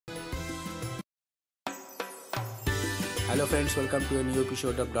Hello friends, welcome to a new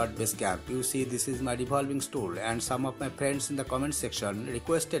episode of Dot Base Camp. You see, this is my revolving stool, and some of my friends in the comment section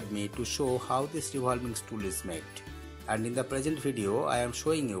requested me to show how this revolving stool is made. And in the present video, I am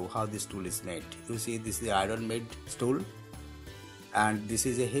showing you how this tool is made. You see, this is the iron made stool, and this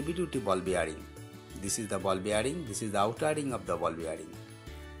is a heavy duty ball bearing. This is the ball bearing, this is the outer ring of the ball bearing,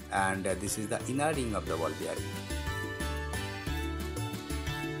 and this is the inner ring of the ball bearing.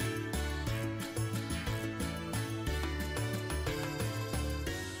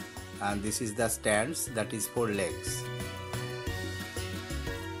 And this is the stands, that is 4 legs.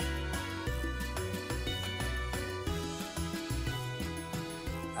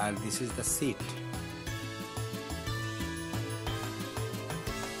 And this is the seat.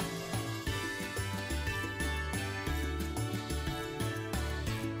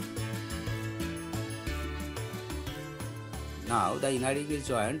 Now the inner ring is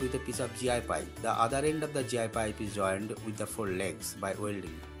joined with a piece of GI pipe. The other end of the GI pipe is joined with the 4 legs by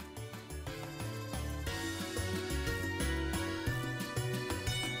welding.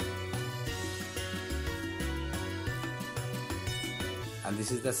 And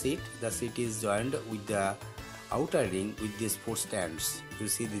this is the seat. The seat is joined with the outer ring with these 4 stands. You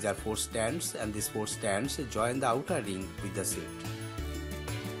see, these are 4 stands, and these 4 stands join the outer ring with the seat.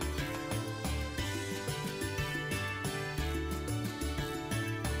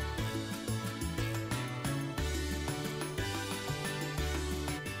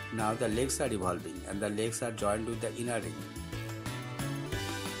 Now the legs are revolving, and the legs are joined with the inner ring.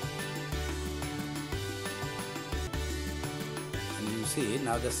 See,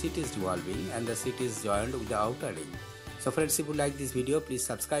 now the seat is revolving and the seat is joined with the outer ring. So friends, if you like this video, please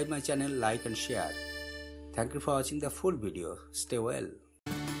subscribe my channel, like and share. Thank you for watching the full video. Stay well.